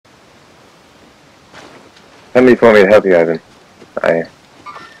Somebody told me to help you, Ivan.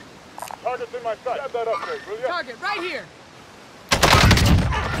 Target's in my sight. Grab that upgrade, will you? Target right here.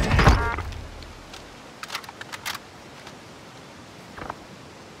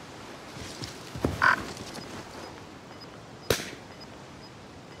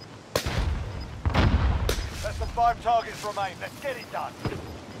 Less than 5 targets remain. Let's get it done.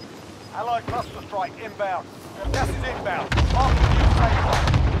 Allied cluster strike inbound. Gas is inbound. Mark the new safe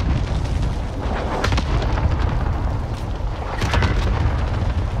zone.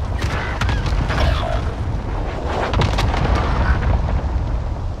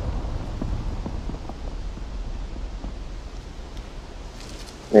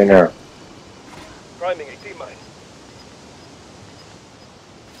 You know. Priming a T-mine.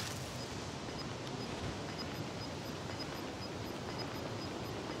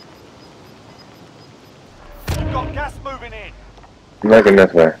 We've got gas moving in. I'm looking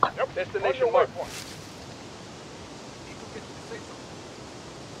this way. Yep. Destination mark.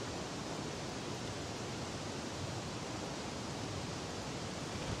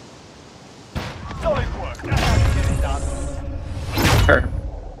 Solid work. That's how you get it done. Sure.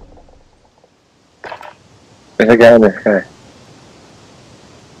 There's a guy in the sky.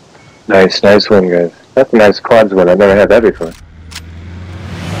 Nice win, guys. That's a nice quads win. I've never had that before.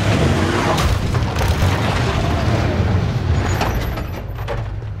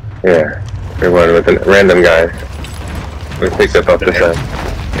 Yeah, we won with a random guy. We picked up off the side.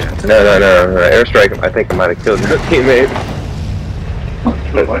 Yeah. No. Airstrike, I think I might have killed your teammate.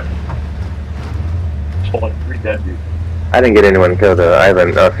 What? Hold on, 3 dead dudes. I didn't get anyone killed though.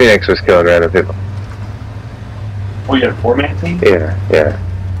 Ivan, Fenix was killing random people. Oh, you had a 4-man team? Yeah.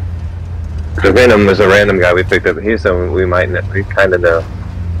 The Venom was a random guy we picked up. He's someone we kind of know.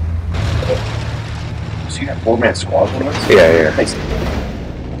 So you had 4-man squad with us? Yeah. Nice.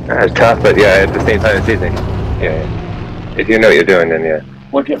 It's tough, but yeah, at the same time it's easy. Yeah. If you know what you're doing, then yeah.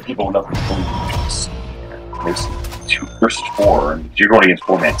 Well, if you have people with nothing to do, it's 2 versus 4, and you're going against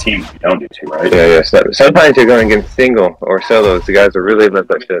 4-man teams if you don't do 2, right? Yeah. Sometimes you're going against single or solos. The guys are really left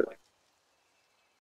that shit.